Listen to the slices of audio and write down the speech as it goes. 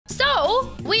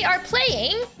we are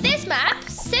playing this map,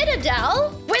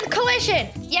 Citadel, with Collision.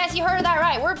 Yes, you heard that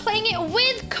right. We're playing it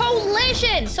with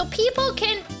Collision, so people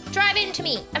can drive into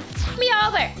me and f me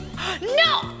over.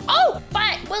 No! Oh,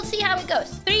 but we'll see how it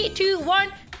goes. 3, 2,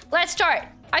 1, let's start.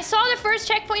 I saw the first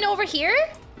checkpoint over here.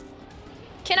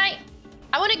 Can I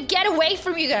want to get away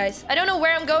from you guys. I don't know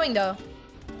where I'm going though.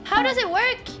 How does it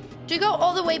work? Do you go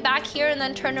all the way back here and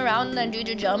then turn around and then do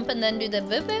the jump and then do the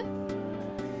vip?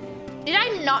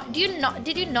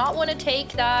 Did you not want to take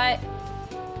that?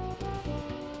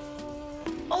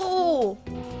 Oh.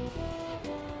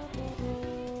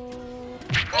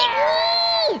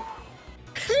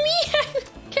 Man,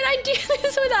 can I do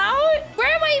this without?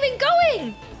 Where am I even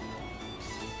going?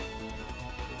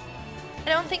 I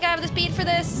don't think I have the speed for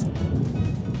this.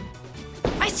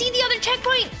 I see the other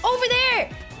checkpoint over there.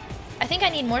 I think I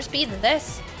need more speed than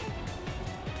this.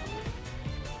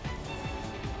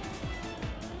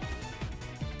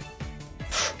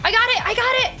 I got it! I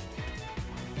got it!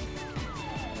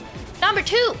 Number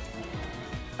 2.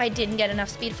 I didn't get enough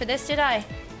speed for this, did I?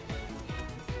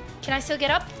 Can I still get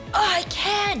up? Oh, I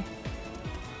can!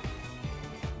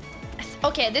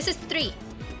 Okay, this is 3.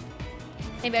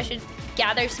 Maybe I should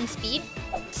gather some speed.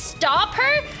 Stop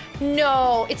her?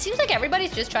 No, it seems like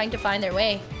everybody's just trying to find their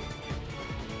way.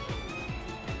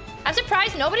 I'm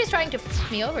surprised nobody's trying to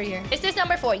fuck me over here. Is this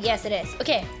number 4? Yes, it is.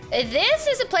 Okay, this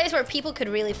is a place where people could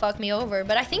really fuck me over,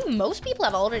 but I think most people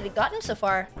have already gotten so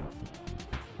far.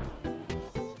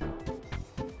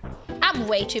 I'm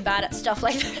way too bad at stuff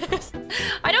like this.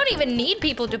 I don't even need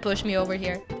people to push me over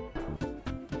here.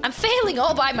 I'm failing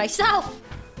all by myself.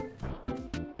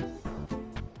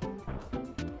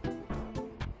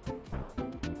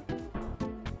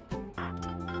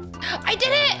 I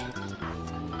did it!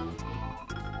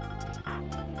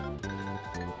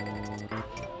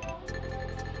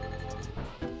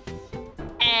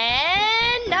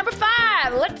 And number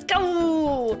 5, let's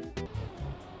go!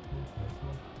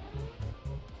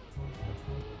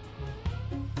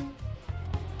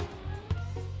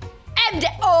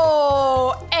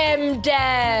 Oh,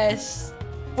 M-Des!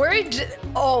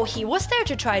 Oh, he was there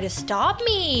to try to stop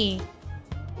me.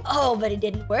 Oh, but it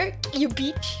didn't work, you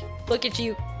bitch. Look at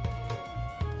you.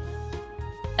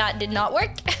 That did not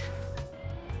work.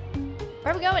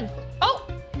 Where are we going? Oh,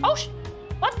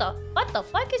 what the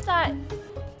fuck is that?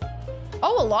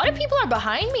 Oh, a lot of people are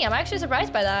behind me. I'm actually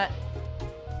surprised by that.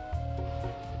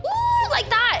 Ooh, like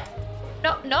that.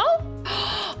 No?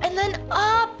 And then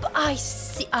up, I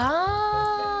see.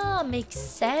 Ah, makes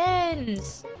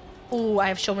sense. Ooh, I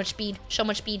have so much speed,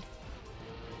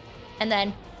 And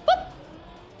then, whoop.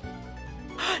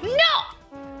 No!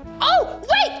 Oh,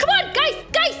 wait, come on, guys.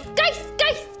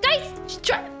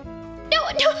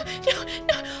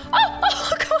 No. Oh,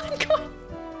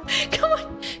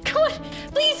 come on.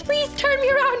 Please, turn me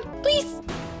around, please.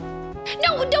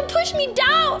 No, don't push me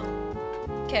down.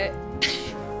 Okay.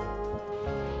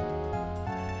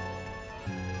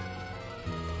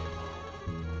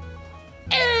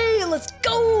 Hey, let's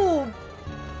go.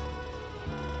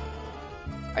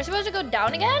 Are you supposed to go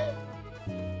down again?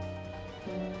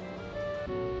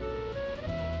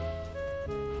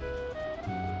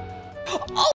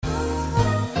 Oh!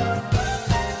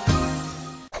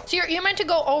 So you're meant to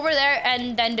go over there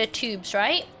and then the tubes,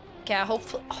 right? Okay,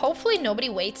 hopefully nobody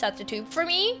waits at the tube for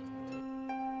me.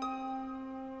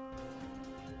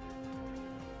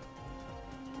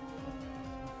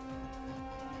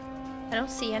 I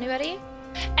don't see anybody.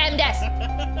 M-Des!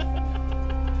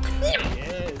 Yes.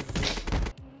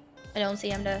 I don't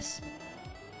see M-Des.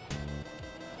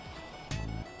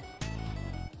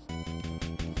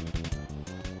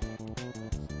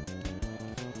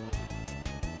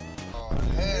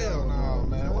 Hell no,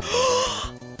 man.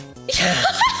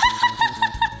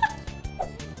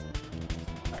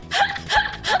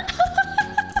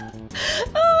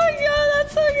 Oh my god,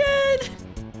 that's so good!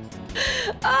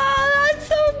 Oh, that's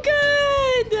so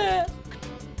good!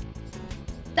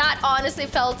 That honestly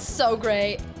felt so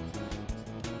great.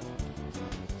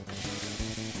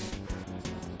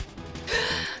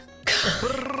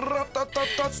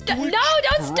 No,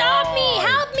 don't stop me!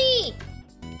 Help me!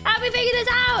 Help me figure this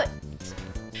out!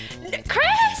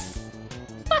 Chris!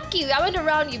 Fuck you, I went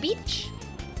around you, bitch.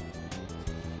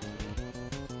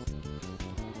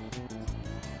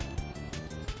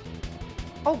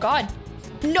 Oh god.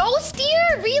 No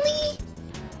steer? Really?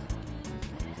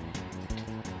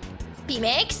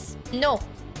 B-Max? No.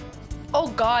 Oh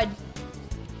god.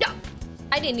 No.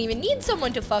 I didn't even need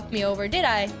someone to fuck me over, did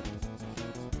I?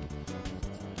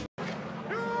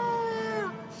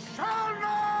 You shall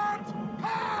not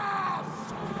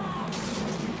pass!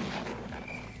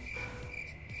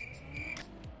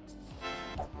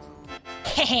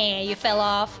 You fell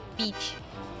off. Beach.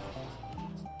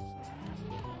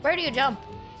 Where do you jump?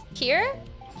 Here?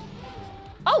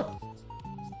 Oh!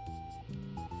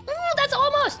 Ooh, that's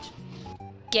almost!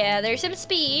 Yeah, there's some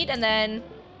speed, and then...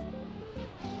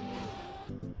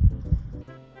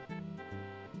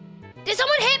 Did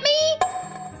someone hit me?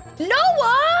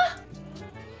 Noah!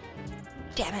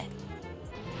 Damn it.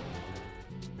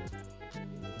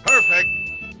 Perfect.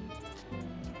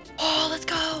 Oh, let's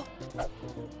go.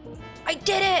 I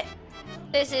did it.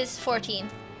 This is 14.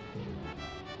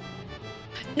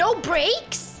 No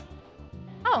brakes?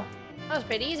 Oh, that was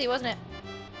pretty easy, wasn't it?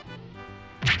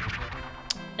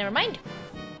 Never mind.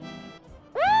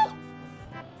 Woo!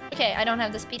 Okay, I don't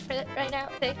have the speed for it right now.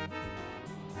 Okay.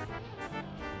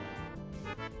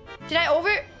 Did I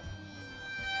over...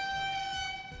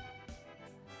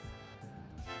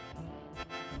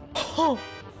 Oh.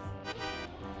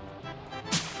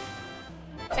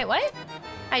 Wait, what?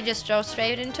 I just drove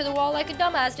straight into the wall like a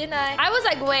dumbass, didn't I? I was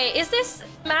like, wait, is this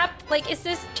map, like, is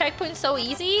this checkpoint so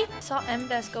easy? I saw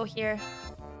M-Bus go here.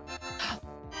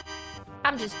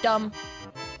 I'm just dumb.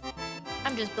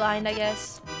 I'm just blind, I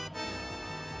guess.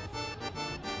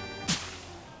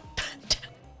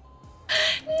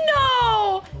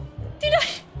 No! Did I...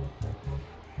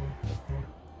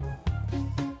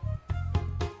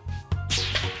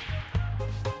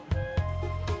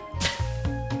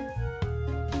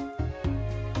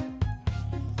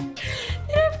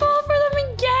 Did I fall for them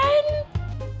again?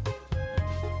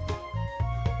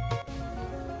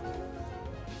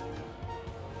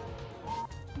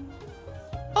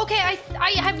 Okay,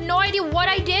 I have no idea what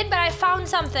I did, but I found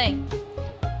something.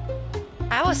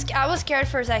 I was scared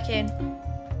for a second.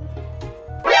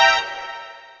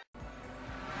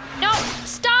 No,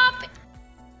 stop!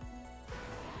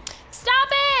 Stop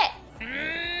it!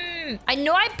 I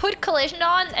know I put collision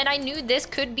on, and I knew this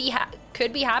could be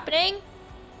happening.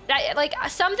 Like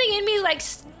something in me is like,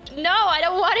 no, I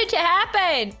don't want it to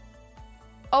happen.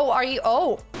 Oh, are you?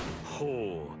 Oh.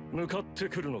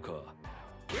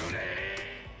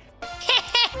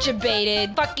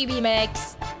 Debated. Fuck you,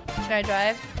 BMX. Can I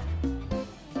drive?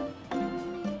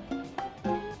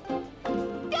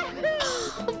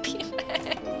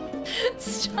 BMX.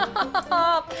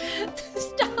 Stop.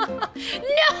 Stop. No.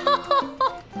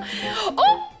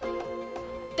 Oh.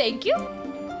 Thank you.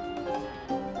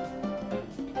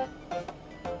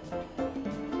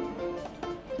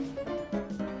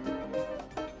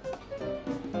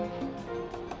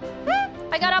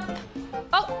 I got up.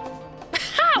 Oh.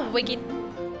 Ha! Wicked.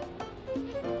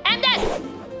 And then.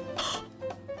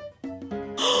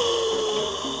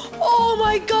 Oh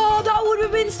my god, that would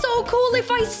have been so cool if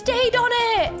I stayed on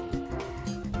it.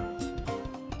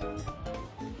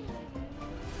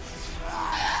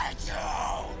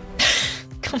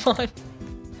 Come on.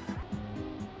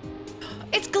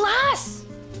 It's glass.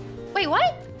 Wait,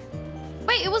 what?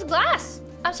 Wait, it was glass.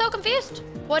 I'm so confused.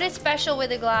 What is special with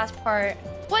the glass part?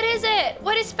 What is it?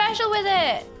 What is special with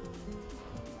it?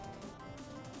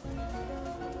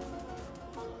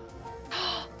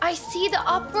 I see the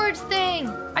upwards thing.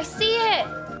 I see it.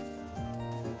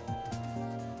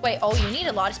 Wait, oh, you need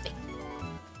a lot of speed.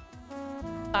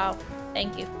 Wow,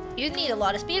 thank you. You need a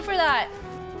lot of speed for that.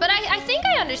 But I think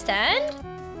I understand.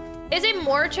 Is it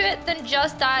more to it than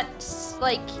just that,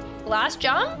 like, glass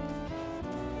jump?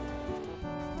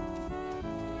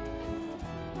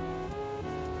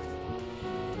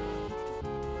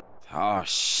 Oh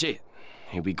shit,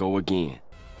 here we go again.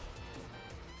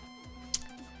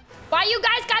 Why you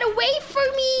guys gotta wait for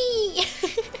me?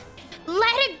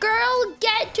 Let a girl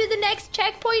get to the next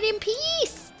checkpoint in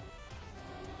peace.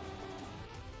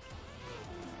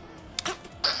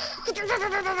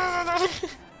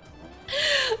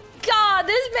 God,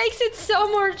 this makes it so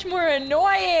much more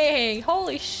annoying.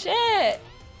 Holy shit.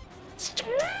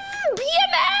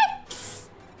 BMX!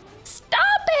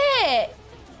 Stop it!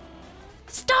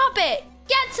 Stop it!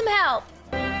 Get some help!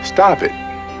 Stop it.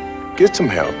 Get some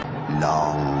help.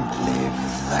 Long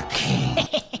live the king.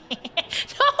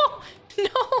 No!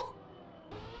 No!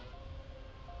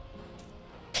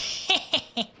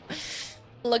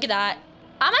 Look at that.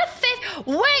 I'm at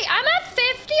 50. Wait, I'm at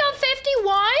 50 on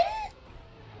 51?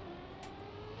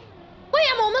 Wait,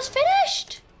 I'm almost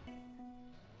finished.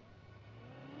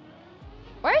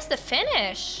 Where's the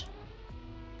finish?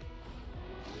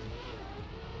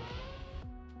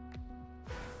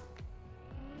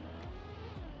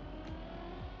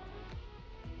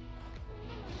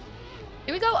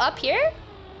 Do we go up here?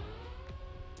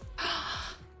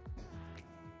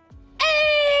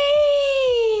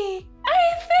 Hey!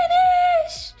 I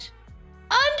finished!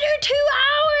 Under 2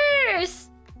 hours!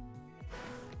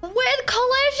 With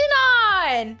collision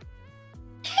on!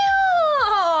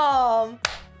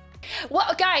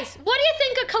 Well, guys, what do you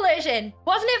think of Collision?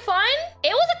 Wasn't it fun?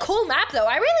 It was a cool map, though.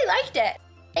 I really liked it.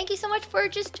 Thank you so much for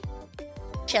just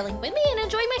chilling with me and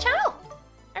enjoying my channel.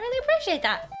 I really appreciate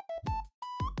that.